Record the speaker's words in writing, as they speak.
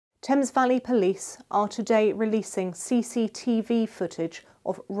Thames Valley Police are today releasing CCTV footage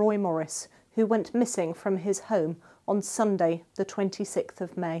of Roy Morris, who went missing from his home on Sunday, the 26th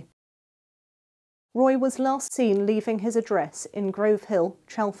of May. Roy was last seen leaving his address in Grove Hill,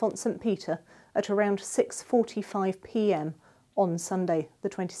 Chalfton St Peter at around 6:45 p.m. on Sunday, the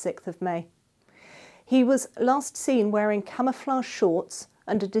 26th of May. He was last seen wearing camouflage shorts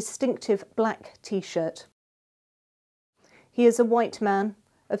and a distinctive black t-shirt. He is a white man,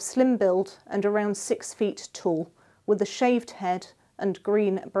 of slim build and around 6 feet tall, with a shaved head and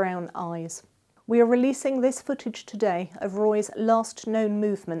green-brown eyes. We are releasing this footage today of Roy's last known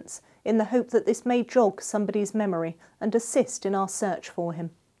movements in the hope that this may jog somebody's memory and assist in our search for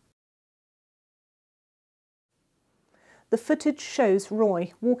him. The footage shows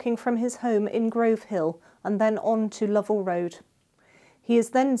Roy walking from his home in Grove Hill and then on to Lovell Road. He is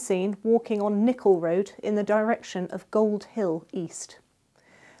then seen walking on Nickel Road in the direction of Gold Hill East.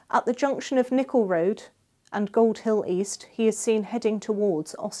 At the junction of Nickel Road and Gold Hill East, he is seen heading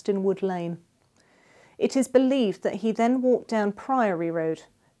towards Austin Wood Lane. It is believed that he then walked down Priory Road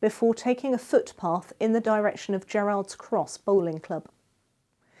before taking a footpath in the direction of Gerrard's Cross Bowling Club.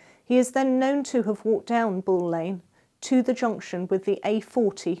 He is then known to have walked down Bull Lane to the junction with the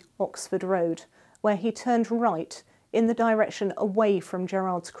A40 Oxford Road, where he turned right in the direction away from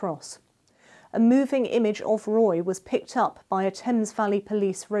Gerrard's Cross. A moving image of Roy was picked up by a Thames Valley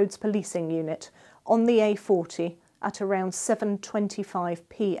Police Roads Policing Unit on the A40 at around 7:25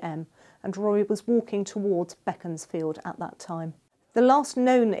 p.m, and Roy was walking towards Beaconsfield at that time. The last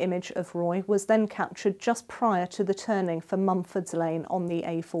known image of Roy was then captured just prior to the turning for Mumfords Lane on the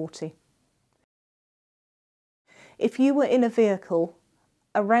A40. If you were in a vehicle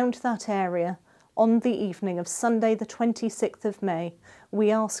around that area on the evening of Sunday the 26th of May, we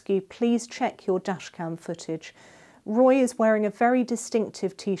ask you please check your dashcam footage. Roy is wearing a very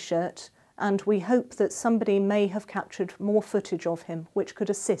distinctive t-shirt, and we hope that somebody may have captured more footage of him which could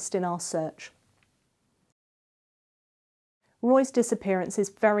assist in our search. Roy's disappearance is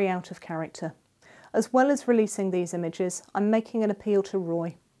very out of character. As well as releasing these images, I'm making an appeal to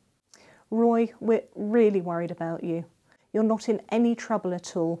Roy. Roy, we're really worried about you. You're not in any trouble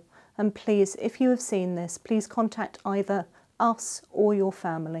at all. And please, if you have seen this, please contact either us or your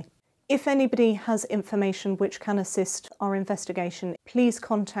family. If anybody has information which can assist our investigation, please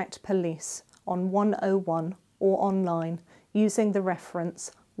contact police on 101 or online using the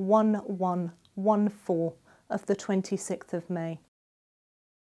reference 1114 of the 26th of May.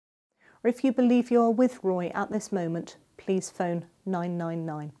 Or if you believe you are with Roy at this moment, please phone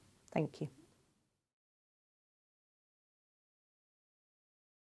 999. Thank you.